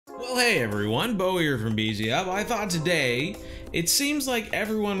Well, hey everyone, Bo here from BZHub. I thought today, it seems like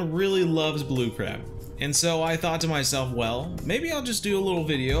everyone really loves blue crab. And so I thought to myself, well, maybe I'll just do a little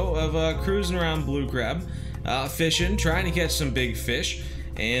video of cruising around blue crab, fishing, trying to catch some big fish.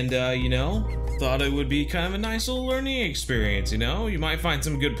 And, you know, thought it would be kind of a nice little learning experience, you know? You might find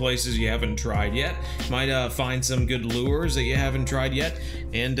some good places you haven't tried yet. You might find some good lures that you haven't tried yet.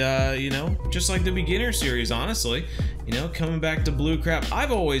 And, you know, just like the beginner series, honestly, you know, coming back to blue crab.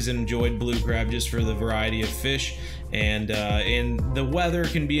 I've always enjoyed blue crab just for the variety of fish. And the weather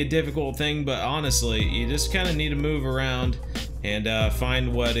can be a difficult thing, but honestly, you just kind of need to move around and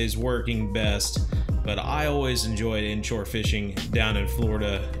find what is working best. But I always enjoyed inshore fishing down in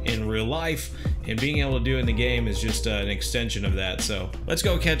Florida in real life, and being able to do it in the game is just an extension of that. So let's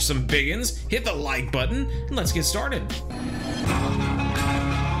go catch some biggins, hit the like button, and let's get started.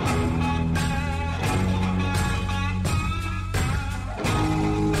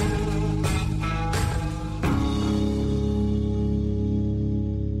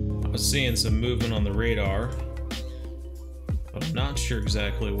 I was seeing some movement on the radar. I'm not sure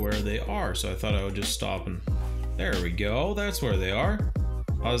exactly where they are, so I thought I would just stop and... There we go, that's where they are.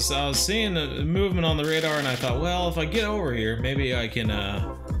 I was seeing a movement on the radar, and I thought, well, if I get over here, maybe I can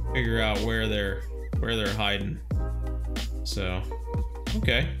figure out where they're hiding. So,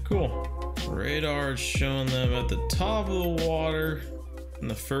 okay, cool. Radar is showing them at the top of the water in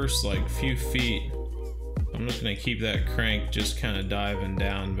the first like few feet. I'm just gonna keep that crank just kind of diving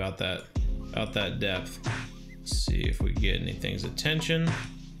down about that depth. See if we get anything's attention.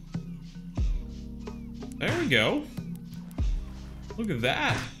 There we go. Look at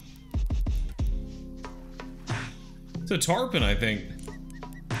that. It's a tarpon, I think.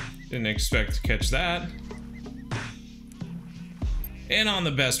 Didn't expect to catch that. And on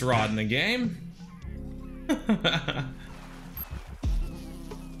the best rod in the game.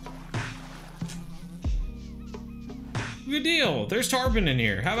 Good deal. There's tarpon in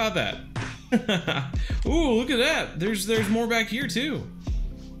here. How about that? Ooh, look at that. There's more back here too.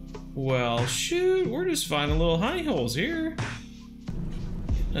 Well, shoot, we're just finding little honey holes here.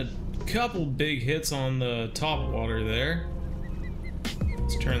 A couple big hits on the top water there.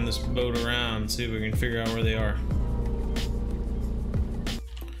 Let's turn this boat around and see if we can figure out where they are.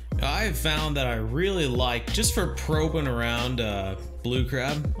 I've found that I really like, just for probing around blue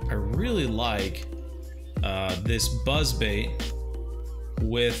crab, I really like this buzzbait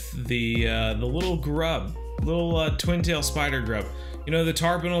with the little grub, little twin-tail spider grub. You know, the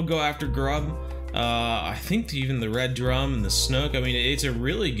tarpon will go after grub. I think even the red drum and the snook. I mean, it's a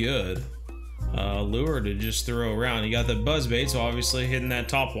really good lure to just throw around. You got the buzzbait, so obviously hitting that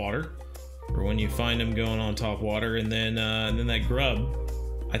top water, or when you find them going on top water, and then that grub.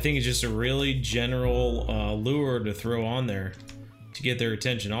 I think it's just a really general lure to throw on there to get their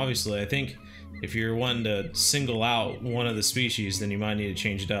attention. Obviously, I think if you're wanting to single out one of the species, then you might need to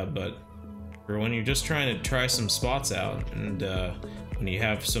change it up. But for when you're just trying to try some spots out, and when you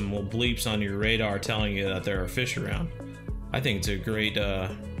have some little bleeps on your radar telling you that there are fish around, I think it's a great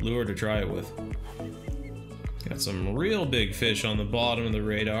lure to try it with. Got some real big fish on the bottom of the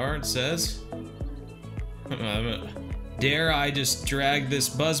radar, it says. Dare I just drag this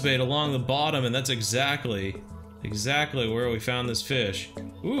buzzbait along the bottom, and that's exactly where we found this fish.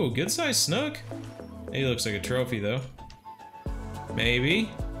 Ooh, good sized snook. He looks like a trophy though. Maybe.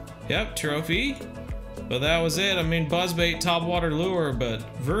 Yep, trophy. But that was it. I mean, buzzbait, top water lure, but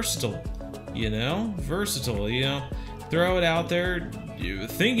versatile. You know? Versatile, you know? Throw it out there,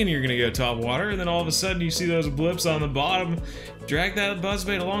 thinking you're gonna go top water, and then all of a sudden you see those blips on the bottom. Drag that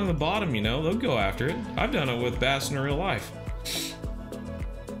buzzbait along the bottom, you know? They'll go after it. I've done it with bass in real life.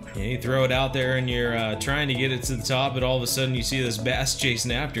 You throw it out there and you're trying to get it to the top, but all of a sudden you see this bass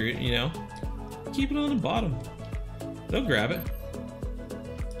chasing after it, you know? Keep it on the bottom. They'll grab it.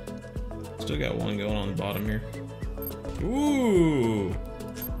 Still got one going on the bottom here. Ooh!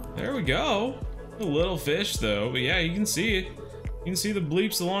 There we go. A little fish though, but yeah, you can see it. You can see the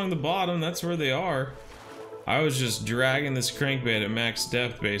bleeps along the bottom, that's where they are. I was just dragging this crankbait at max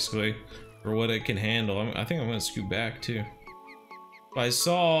depth basically, for what it can handle. I think I'm gonna scoot back too. If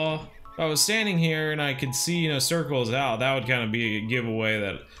I was standing here and I could see, you know, circles out, that would kind of be a giveaway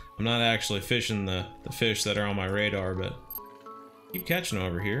that I'm not actually fishing the fish that are on my radar, but keep catching them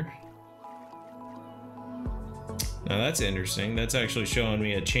over here. Now that's interesting. That's actually showing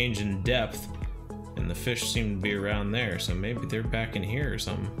me a change in depth, and the fish seem to be around there, so maybe they're back in here or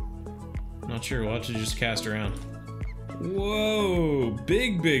something. Not sure. We'll have to just cast around. Whoa,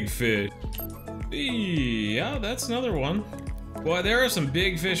 big fish. Yeah, that's another one. Boy, there are some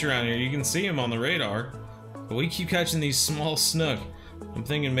big fish around here. You can see them on the radar. But we keep catching these small snook. I'm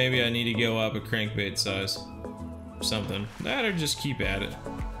thinking maybe I need to go up a crankbait size or something. That or just keep at it.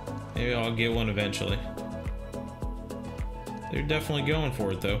 Maybe I'll get one eventually. They're definitely going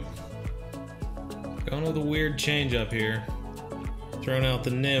for it though. Going with a weird change up here. Throwing out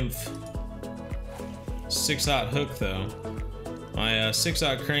the nymph. 6/0 hook though. My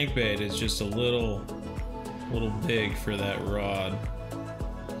 6/0 crankbait is just a little big for that rod.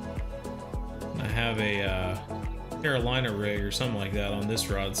 I have a Carolina rig or something like that on this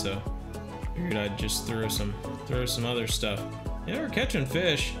rod, so figured I'd just throw some other stuff. Yeah, we're catching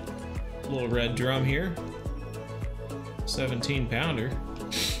fish. Little red drum here. 17 pounder.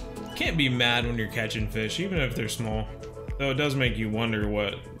 Can't be mad when you're catching fish, even if they're small. Though it does make you wonder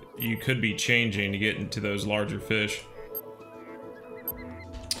what you could be changing to get into those larger fish.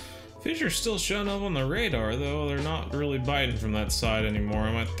 Fish are still showing up on the radar, though they're not really biting from that side anymore.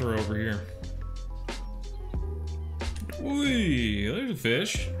 I might throw over here. Whee, there's a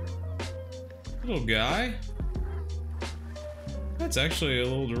fish. Little guy. That's actually a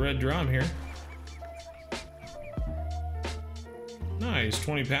little red drum here. Nice,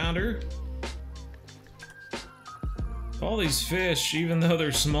 20 pounder. All these fish, even though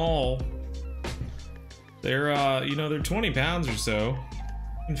they're small, they're you know, they're 20 pounds or so.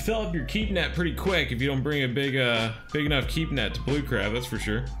 You can fill up your keep net pretty quick if you don't bring a big enough keep net to blue crab, that's for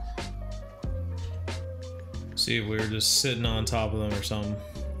sure. See if we were just sitting on top of them or something.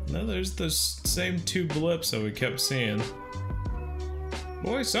 No, there's those same two blips that we kept seeing.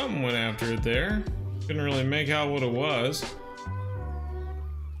 Boy, something went after it there. Couldn't really make out what it was.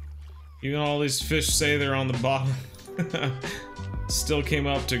 Even all these fish say they're on the bottom. Still came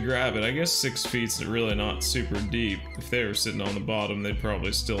up to grab it. I guess 6 feet's really not super deep. If they were sitting on the bottom, they'd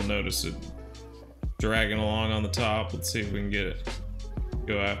probably still notice it dragging along on the top. Let's see if we can get it.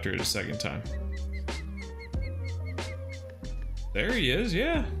 Go after it a second time. There he is,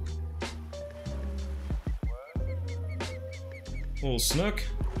 yeah. Little snook.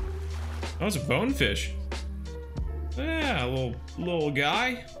 Oh, it's a bonefish. Yeah, little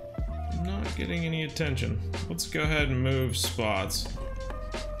guy. Not getting any attention. Let's go ahead and move spots.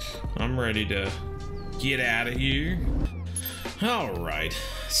 I'm ready to get out of here. Alright.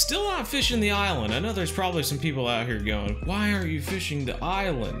 Still not fishing the island. I know there's probably some people out here going, why are you fishing the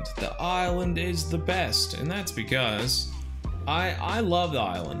island? The island is the best. And that's because I love the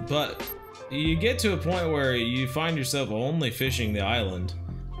island, but you get to a point where you find yourself only fishing the island.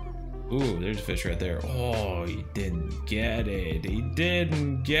 Ooh, there's a fish right there. Oh, he didn't get it. He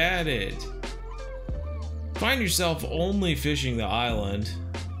didn't get it. Find yourself only fishing the island,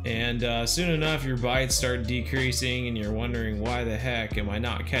 and soon enough your bites start decreasing and you're wondering, why the heck am I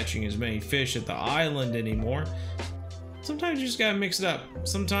not catching as many fish at the island anymore? Sometimes you just gotta mix it up.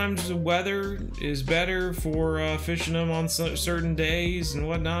 Sometimes the weather is better for fishing them on certain days and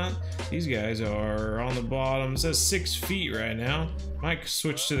whatnot. These guys are on the bottom. It says 6 feet right now. Might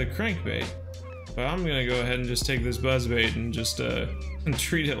switch to the crankbait. But I'm gonna go ahead and just take this buzzbait and just and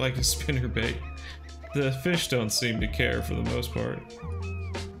treat it like a spinnerbait. The fish don't seem to care for the most part.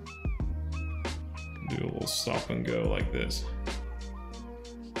 Do a little stop and go like this.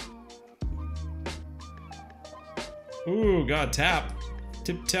 Ooh, got tap.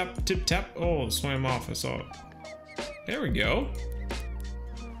 Tip tap, tip tap. Oh, it swam off, I saw it. There we go.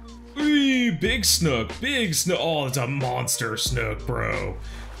 Ooh, big snook, big snook. Oh, it's a monster snook, bro.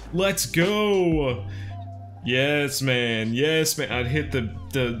 Let's go. Yes, man. Yes, man. I'd hit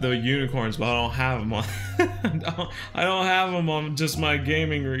the unicorns, but I don't have them on. I don't have them on just my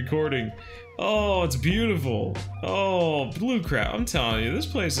gaming recording. Oh, it's beautiful. Oh, blue crab. I'm telling you, this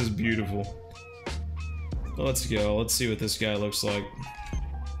place is beautiful. Let's go. Let's see what this guy looks like.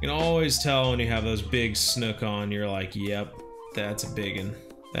 You can always tell when you have those big snook on. You're like, yep, that's a big one.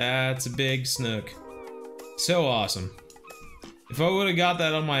 That's a big snook. So awesome. If I would have got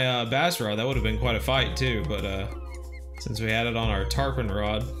that on my bass rod, that would have been quite a fight too. But since we had it on our tarpon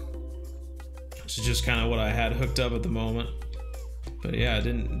rod, which is just kind of what I had hooked up at the moment. But yeah, it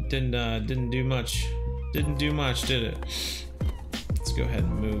didn't do much. Didn't do much, did it? Let's go ahead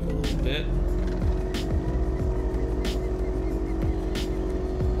and move a little bit.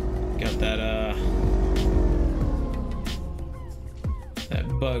 Got that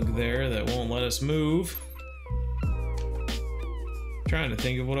bug there that won't let us move. Trying to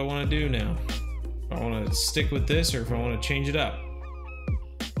think of what I want to do now. If I want to stick with this or if I want to change it up.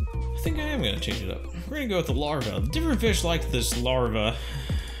 I think I am going to change it up. We're going to go with the larva. Different fish like this larva.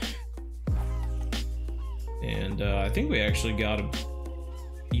 And I think we actually got a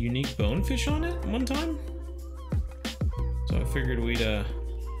unique bonefish on it one time. So I figured we'd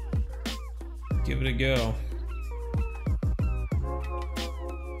give it a go.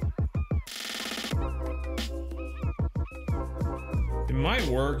 might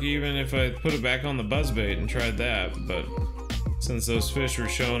work even if I put it back on the buzzbait and tried that, but since those fish were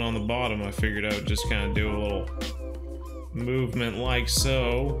showing on the bottom, I figured I would just kind of do a little movement like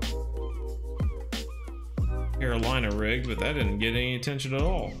so. Carolina rig, but that didn't get any attention at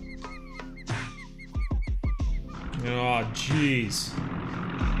all. Oh, jeez.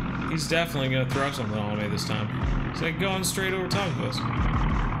 He's definitely gonna throw something on me this time. He's like going straight over top of us.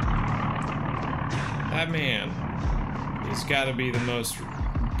 That man has got to be the most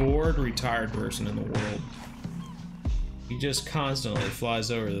bored, retired person in the world. He just constantly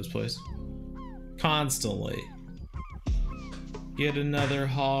flies over this place. Constantly. Get another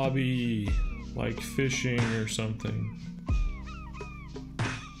hobby, like fishing or something.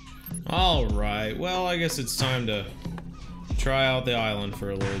 Alright, well, I guess it's time to try out the island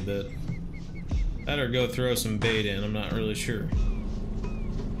for a little bit. Better go throw some bait in, I'm not really sure.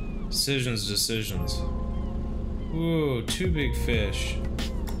 Decisions. Ooh, 2 big fish.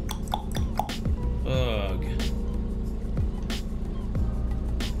 Ugh.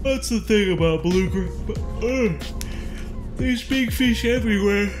 That's the thing about blue crab. There's big fish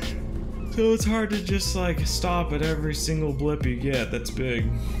everywhere. So it's hard to just like stop at every single blip you get that's big.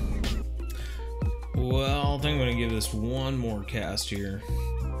 Well, I think I'm gonna give this one more cast here.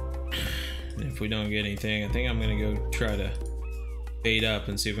 If we don't get anything, I think I'm gonna go try to bait up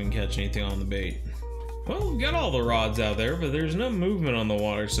and see if we can catch anything on the bait. Well, we've got all the rods out there, but there's no movement on the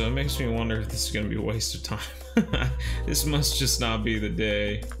water, so it makes me wonder if this is gonna be a waste of time. This must just not be the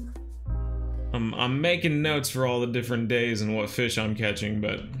day. I'm making notes for all the different days and what fish I'm catching,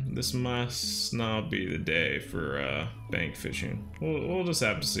 but this must not be the day for bank fishing. We'll just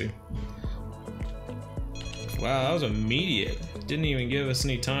have to see. Wow, that was immediate. Didn't even give us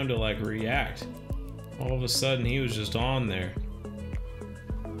any time to like react. All of a sudden he was just on there.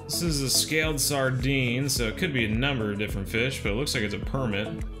 This is a scaled sardine, so it could be a number of different fish, but it looks like it's a permit.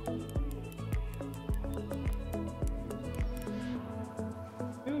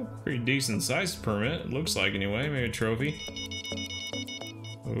 Yeah, pretty decent sized permit, it looks like anyway, maybe a trophy.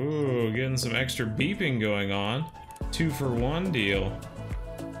 Ooh, getting some extra beeping going on. 2-for-1 deal.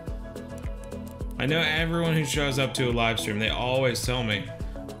 I know everyone who shows up to a live stream, they always tell me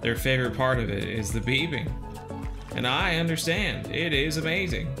their favorite part of it is the beeping. And I understand, it is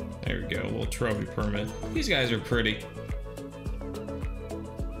amazing. There we go, a little trophy permit. These guys are pretty.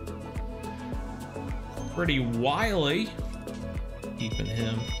 Pretty wily. Keeping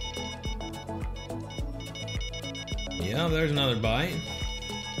him. Yeah, there's another bite.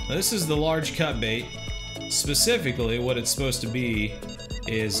 Now, this is the large cut bait. Specifically, what it's supposed to be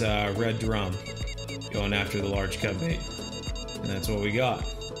is red drum. Going after the large cut bait. And that's what we got.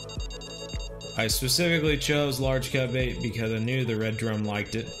 I specifically chose large cut bait because I knew the red drum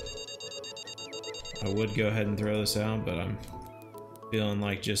liked it. I would go ahead and throw this out, but I'm feeling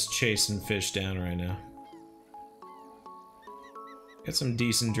like just chasing fish down right now. Got some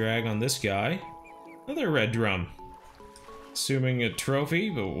decent drag on this guy. Another red drum. Assuming a trophy,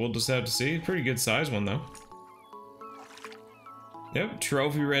 but we'll just have to see. Pretty good size one though. Yep,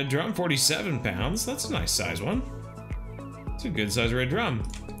 trophy red drum, 47 pounds. That's a nice size one. It's a good size red drum.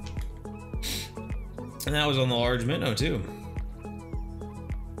 And that was on the large minnow too.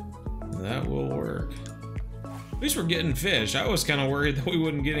 That will work. At least we're getting fish. I was kind of worried that we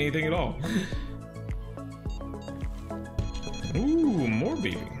wouldn't get anything at all. Ooh, more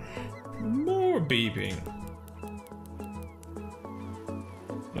beeping. More beeping.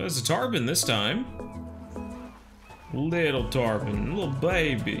 There's a tarpon this time. Little tarpon, little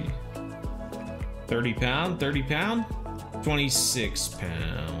baby. 30 pound, 30 pound, 26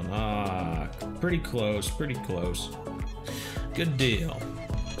 pound. Ah, pretty close, pretty close. Good deal.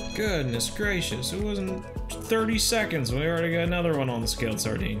 Goodness gracious, it wasn't 30 seconds. We already got another one on the scaled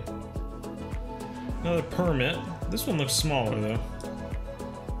sardine. Another permit. This one looks smaller though.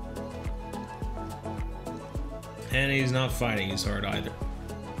 And he's not fighting as hard either.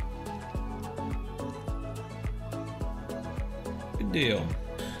 Good deal.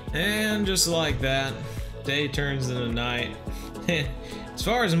 And just like that, day turns into night. As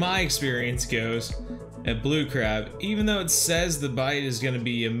far as my experience goes at blue crab, even though it says the bite is going to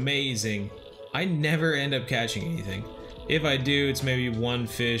be amazing, I never end up catching anything. If I do, it's maybe one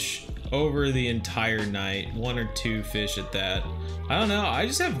fish over the entire night, 1 or 2 fish at that. I don't know, I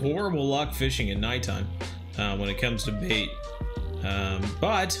just have horrible luck fishing at nighttime when it comes to bait.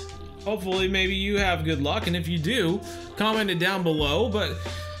 But hopefully maybe you have good luck, and if you do, comment it down below. But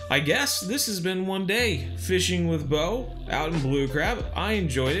I guess this has been one day fishing with Bo out in blue crab. I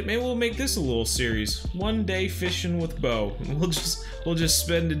enjoyed it. Maybe we'll make this a little series. One day fishing with Bo. We'll just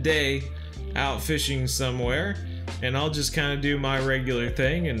spend a day out fishing somewhere and I'll just kind of do my regular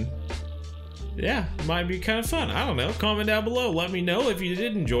thing, and yeah, might be kind of fun. I don't know. Comment down below. Let me know if you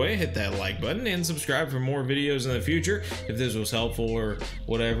did enjoy it. Hit that like button and subscribe for more videos in the future if this was helpful or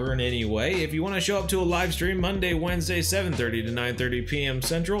whatever in any way. If you want to show up to a live stream Monday, Wednesday, 7:30 to 9:30 p.m.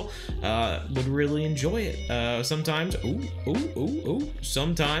 Central, would really enjoy it. Sometimes,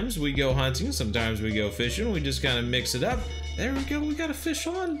 sometimes we go hunting, sometimes we go fishing. We just kind of mix it up. There we go. We got a fish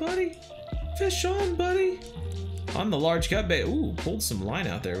on, buddy. Fish on, buddy. On the large cut bait. Ooh, pulled some line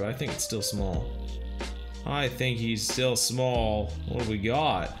out there, but I think it's still small. I think he's still small. What do we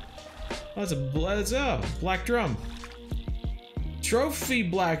got? Oh, that's a black drum. Trophy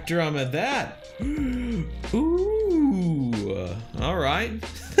black drum at that. Ooh. All right.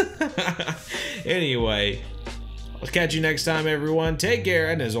 Anyway, I'll catch you next time, everyone. Take care,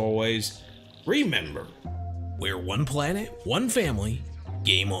 and as always, remember, we're one planet, one family.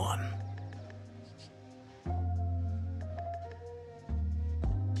 Game on.